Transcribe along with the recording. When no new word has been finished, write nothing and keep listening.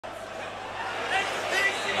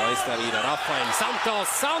Meister wieder. Raphael Santos.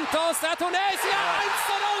 Santos, der Tunesier.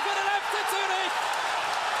 1:0 für den FC Zürich.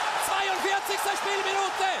 42.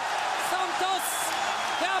 Spielminute. Santos,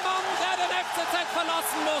 der Mann, der den FCZ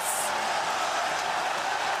verlassen muss.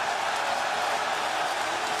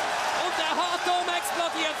 Und der Hardturm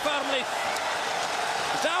explodiert förmlich.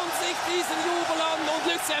 Schauen sich diesen Jubel an und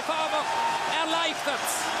Lucien Favre erleichtert.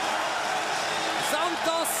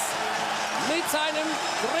 Santos mit seinem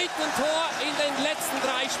dritten Tor in den letzten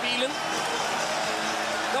 3 Spielen.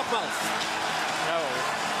 Nochmals.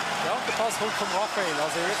 Ja, der Pass kommt von Raphael.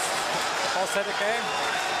 Also jetzt, der Pass hat er gegeben.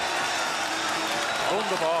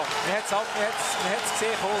 Wunderbar. Man hat es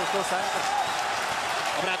gesehen, schlussendlich.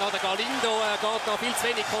 Aber auch der Galindo geht da viel zu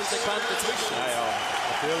wenig konsequent dazwischen. Ja,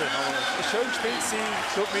 natürlich. Aber ein schönes Spiel gewesen,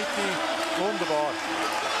 Schlussmitte, wunderbar.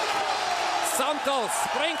 Santos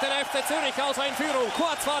bringt den FC Zürich also in Führung,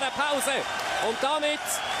 kurz vor der Pause. Und damit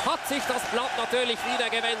hat sich das Blatt natürlich wieder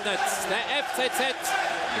gewendet. Der FCZ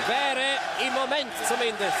wäre im Moment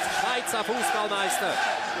zumindest Schweizer Fußballmeister.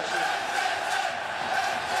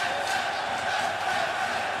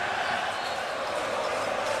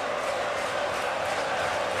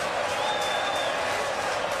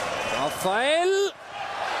 Raphael,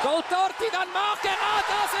 Goldorti, dann Margairaz,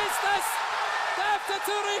 das ist es! Der FC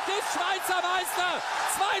Zürich ist Schweizer Meister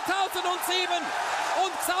 2007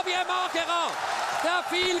 und Xavier Margairaz, der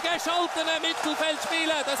viel gescholtene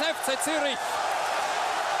Mittelfeldspieler des FC Zürich,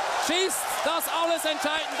 schießt das alles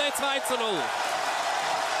entscheidende 2:0.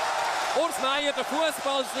 Urs Meier, der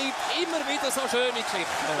Fußball schreibt immer wieder so schöne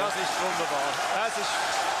Geschichten. Das ist wunderbar.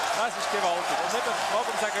 Das ist gewaltig. Und nicht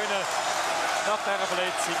warum sie können nach dieser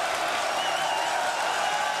Verletzung.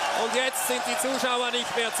 Und jetzt sind die Zuschauer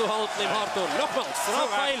nicht mehr zu halten im Hardturm. Nochmals,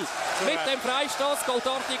 Raphael mit dem Freistoß.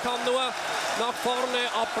 Goldorti kann nur nach vorne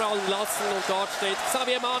abprallen lassen. Und dort steht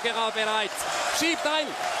Xavier Margairaz bereit. Schiebt ein.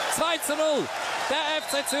 2:0. Der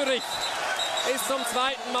FC Zürich ist zum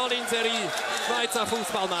 2. Mal in Serie Schweizer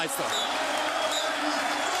Fußballmeister.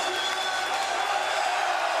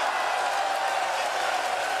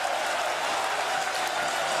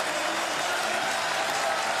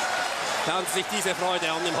 Schauen Sie sich diese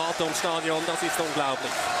Freude an im Hardturm-Stadion, das ist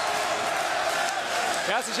unglaublich.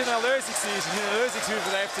 Ja, es ist eine Erlösung für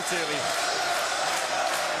den FC Zürich.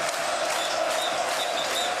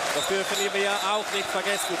 Das dürfen wir auch nicht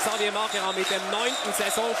vergessen. Xavier Margairaz mit dem 9.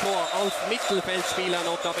 Saisontor als Mittelfeldspieler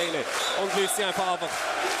notabene. Und Lucien Favre.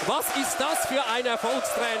 Was ist das für ein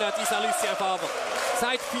Erfolgstrainer, dieser Lucien Favre?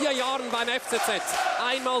 Seit 4 Jahren beim FCZ.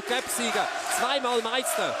 Einmal Cup-Sieger, 2-mal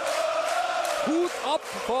Meister. Hut ab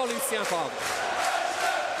vor Lucien Favre.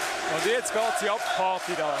 Und jetzt geht sie ab,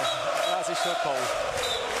 Party da. Das ist schon toll.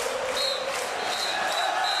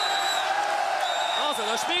 Also,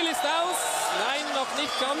 das Spiel ist aus. Nein, noch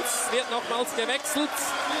nicht ganz. Wird nochmals gewechselt.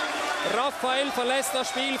 Raphael verlässt das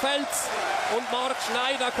Spielfeld. Und Marc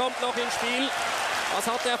Schneider kommt noch ins Spiel. Was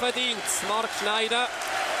hat er verdient? Marc Schneider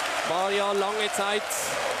war ja lange Zeit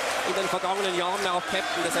in den vergangenen Jahren auch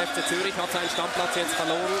Captain des FC Zürich, hat seinen Stammplatz jetzt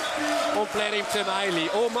verloren. Und Plerim Cemaili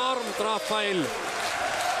umarmt Raphael.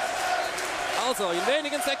 Also, in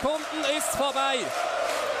wenigen Sekunden ist es vorbei.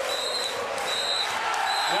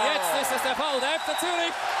 Und jetzt ist es der Fall. Der FC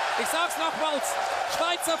Zürich, ich sag's nochmals,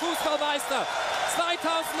 Schweizer Fußballmeister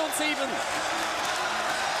 2007.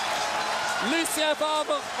 Lucien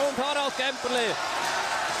Favre und Harald Gemperle.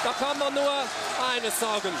 Da kann man nur eines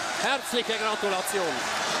sagen. Herzliche Gratulation.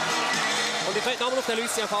 Und ich möchte nochmal auf den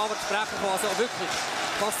Lucien Favre sprechen, also wirklich,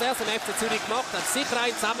 was der zum FC Zürich gemacht hat, sicher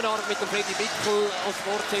in Zusammenarbeit mit dem Freddy Bickel als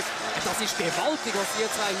Sportchef, das ist gewaltig, was die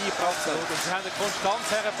zwei hier gebracht haben. Und sie haben eine Konstanz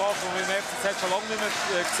hergebracht, die man im FCZ schon lange nicht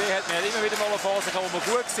mehr gesehen hat. Man hat immer wieder mal eine Phase, wo man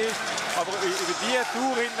gut war, aber über die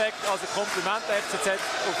Tour hinweg, also Kompliment der FCZ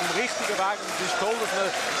auf dem richtigen Weg. Und es ist toll, dass wir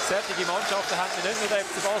solche Mannschaften haben, nicht nur der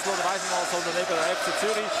FC Basel oder weiss ich mal, sondern eben der FC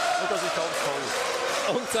Zürich, und das ist ganz toll.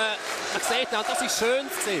 Und man sieht auch, das ist schön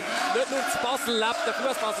zu sehen. Nicht nur zu Basel lebt der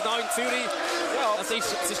Fußball, also hier in Zürich. Ja. Es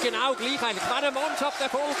ist genau gleich eigentlich, wenn eine Mannschaft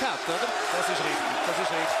Erfolg hat, oder? Das ist richtig, das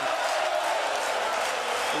ist richtig.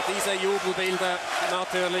 Und diese Jubelbilder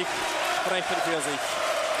natürlich sprechen für sich.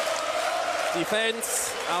 Die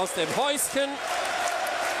Fans aus dem Häuschen,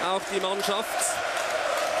 auch die Mannschaft.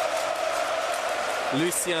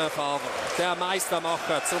 Lucien Favre, der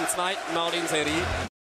Meistermacher zum 2. Mal in Serie.